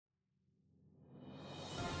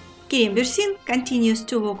Kerem Bürsin continues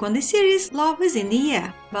to work on the series Love Within the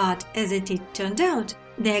Year, but as it turned out,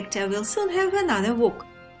 the actor will soon have another work,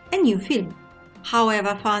 a new film.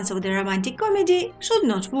 However, fans of the romantic comedy should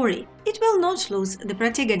not worry, it will not lose the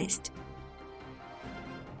protagonist.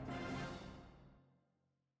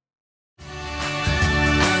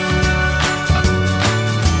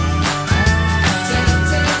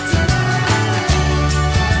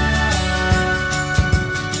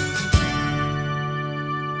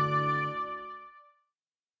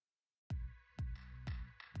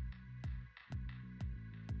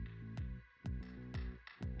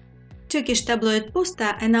 Turkish tabloid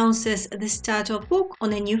Posta announces the start of work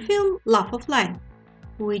on a new film, Love Offline,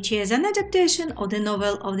 which is an adaptation of the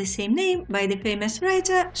novel of the same name by the famous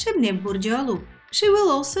writer Şebnem Burcuoğlu. She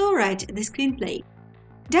will also write the screenplay.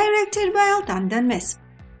 Directed by Altan Danmez.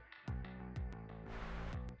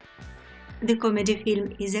 The comedy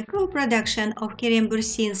film is a co-production of Kerem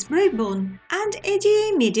Bürsin's Bravebone and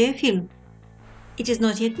ADA Media Film. It is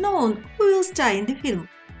not yet known who will star in the film.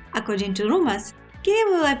 According to rumors,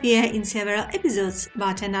 Kerem will appear in several episodes,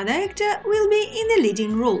 but another actor will be in the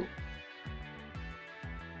leading role.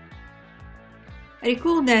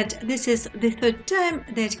 Recall that this is the third time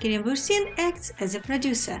that Kerem Bürsin acts as a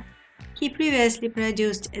producer. He previously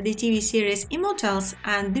produced the TV series Immortals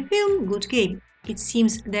and the film Good Game. It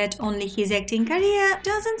seems that only his acting career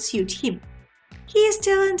doesn't suit him. He is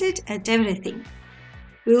talented at everything.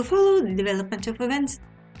 We will follow the development of events.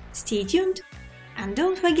 Stay tuned and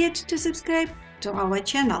don't forget to subscribe to our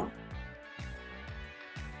channel.